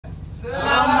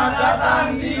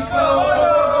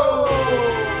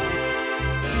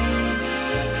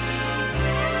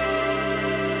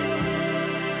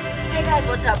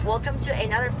what's up? Welcome to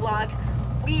another vlog.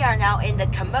 We are now in the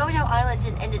Komodo Island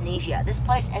in Indonesia. This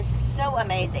place is so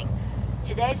amazing.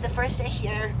 Today is the first day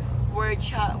here.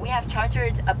 We have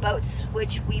chartered a boat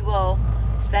which we will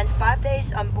spend 5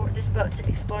 days on board this boat to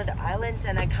explore the islands,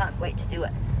 and I can't wait to do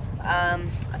it.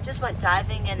 I've just went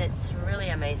diving and it's really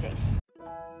amazing.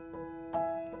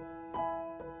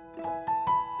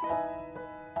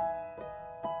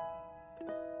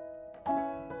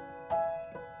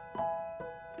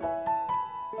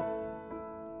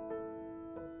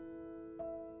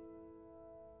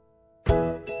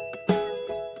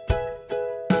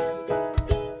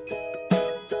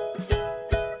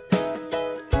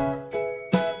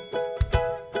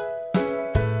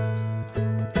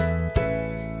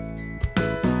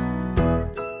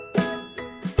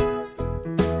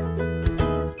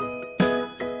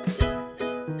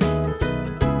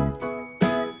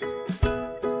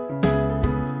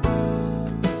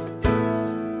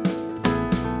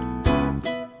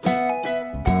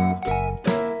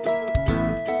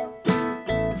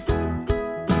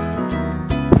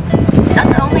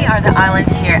 Not only are the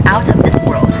islands here out of this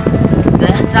world,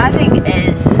 the diving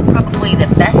is probably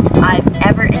the best I've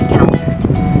ever encountered.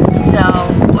 So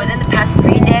within the past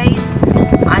 3 days,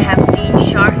 I have seen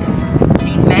sharks,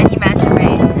 seen many manta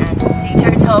rays and sea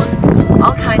turtles,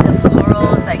 all kinds of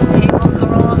corals like table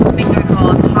corals, finger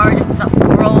corals, hard and soft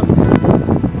corals,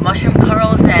 mushroom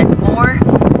corals and more,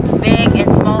 big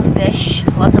and small fish,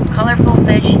 lots of colorful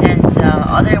fish and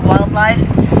other wildlife.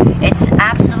 It's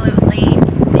absolutely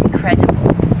incredible.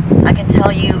 I can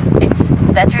tell you it's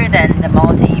better than the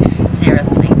Maldives,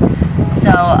 seriously.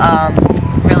 So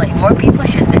really, more people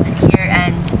should visit here,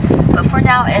 but for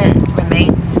now it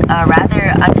remains a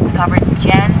rather undiscovered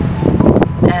gem,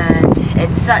 and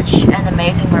it's such an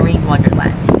amazing marine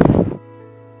wonderland.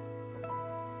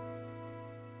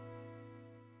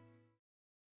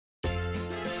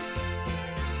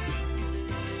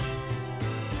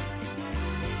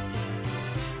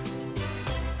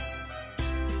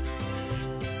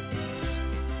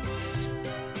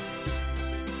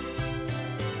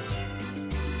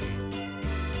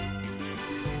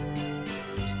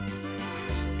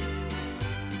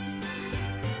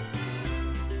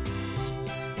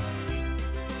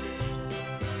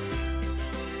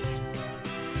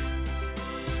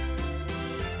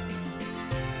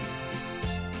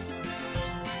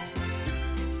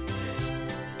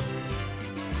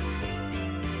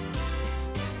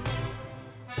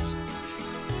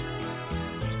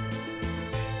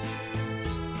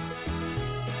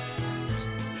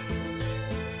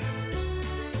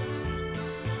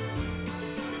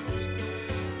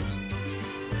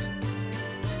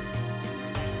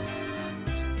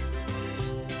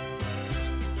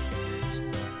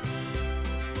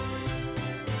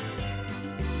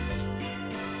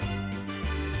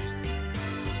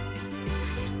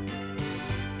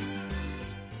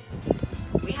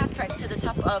 We have trekked to the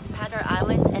top of Padar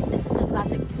Island, and this is a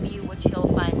classic view which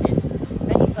you'll find in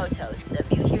many photos. The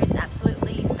view here is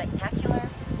absolutely spectacular,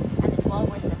 and it's well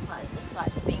worth the climb despite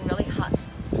it's being really hot.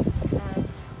 And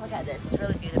look at this, it's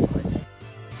really beautiful, isn't it?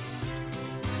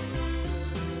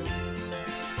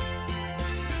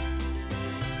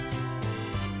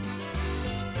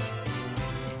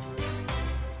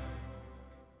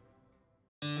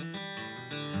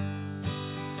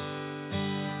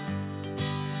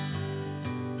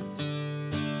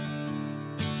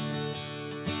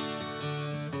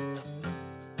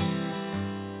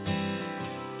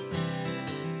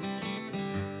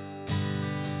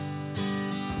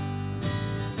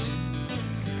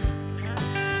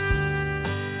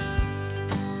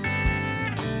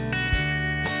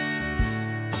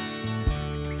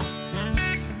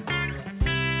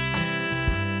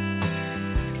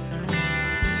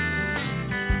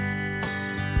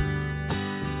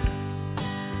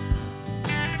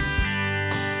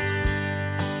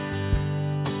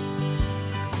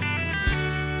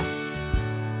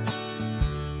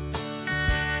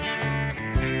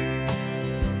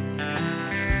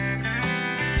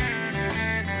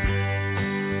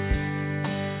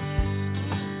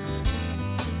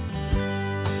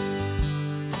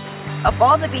 Of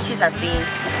all the beaches I've been,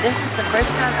 this is the first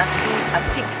time I've seen a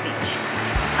pink beach.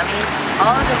 I mean,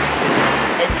 all of this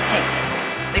is pink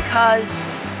because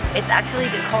it's actually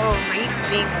the coral reef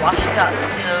being washed up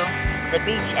to the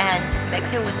beach and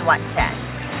mixing with the white sand.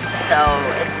 So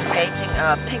it's creating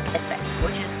a pink effect,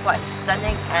 which is quite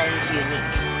stunning and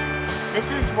unique.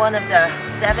 This is one of the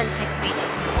 7 pink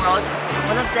beaches in the world.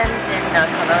 One of them is in the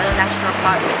Komodo National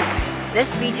Park.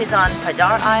 This beach is on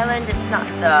Padar Island. It's not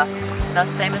the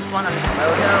most famous one on the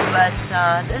Komodo, but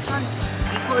this one's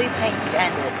equally pink,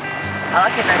 and I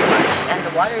like it very much. And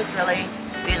the water is really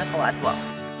beautiful as well.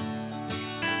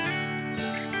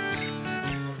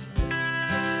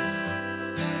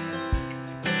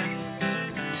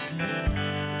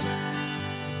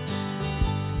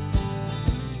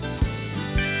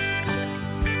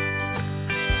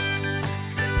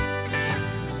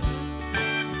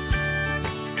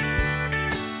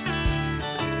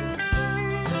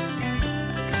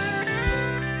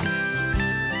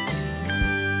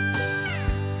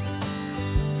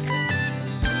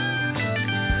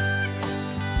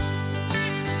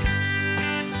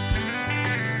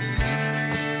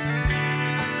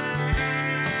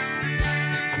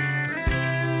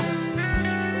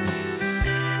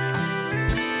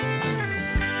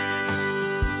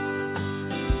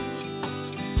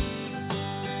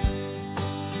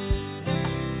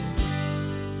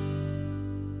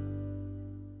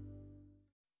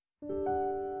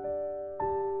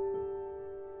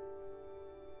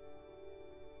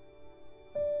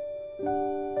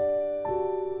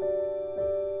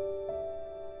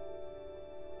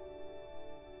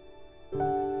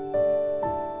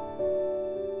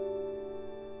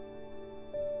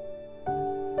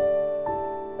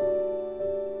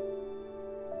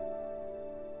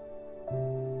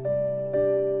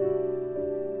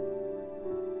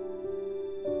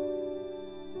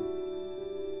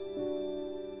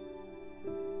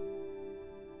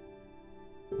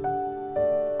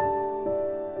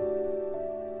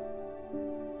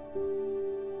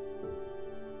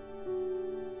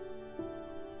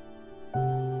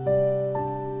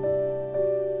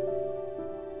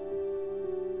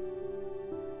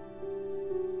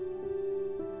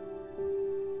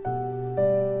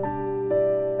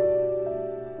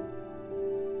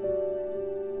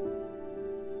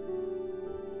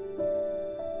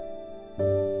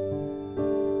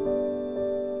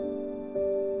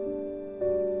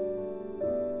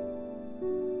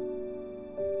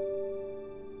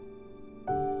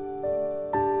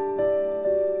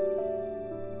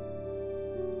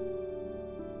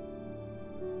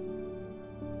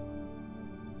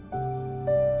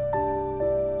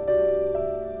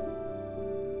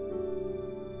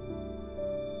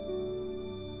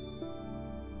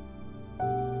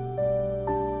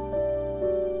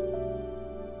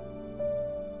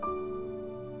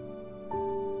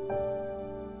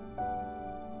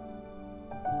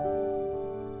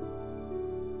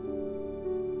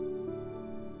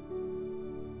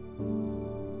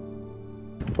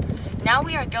 Now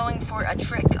we are going for a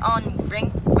trek on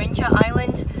Rinja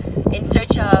Island in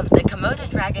search of the Komodo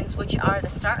dragons, which are the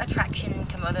star attraction in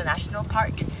Komodo National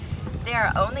Park. They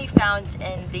are only found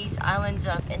in these islands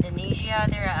of Indonesia.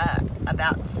 There are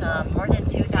about more than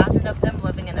 2,000 of them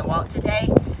living in the wild today.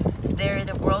 They're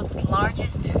the world's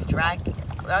largest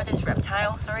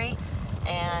reptile,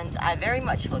 and I very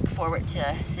much look forward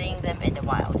to seeing them in the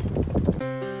wild.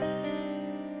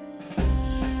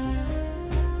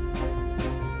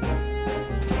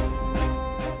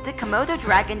 The Komodo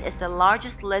dragon is the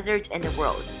largest lizard in the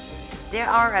world. There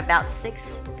are about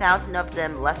 6,000 of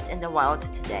them left in the wild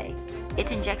today.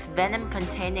 It injects venom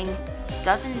containing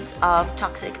dozens of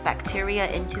toxic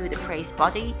bacteria into the prey's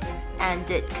body, and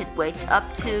it could wait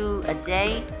up to a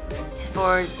day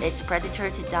for its predator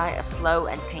to die a slow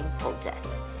and painful death.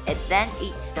 It then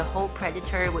eats the whole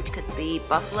predator, which could be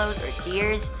buffaloes or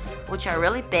deers, which are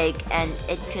really big, and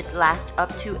it could last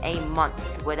up to a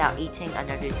month without eating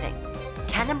another thing.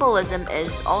 Cannibalism is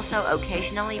also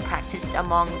occasionally practiced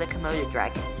among the Komodo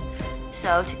dragons.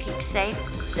 So to keep safe,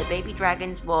 the baby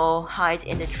dragons will hide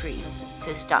in the trees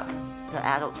to stop the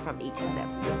adults from eating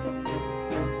them.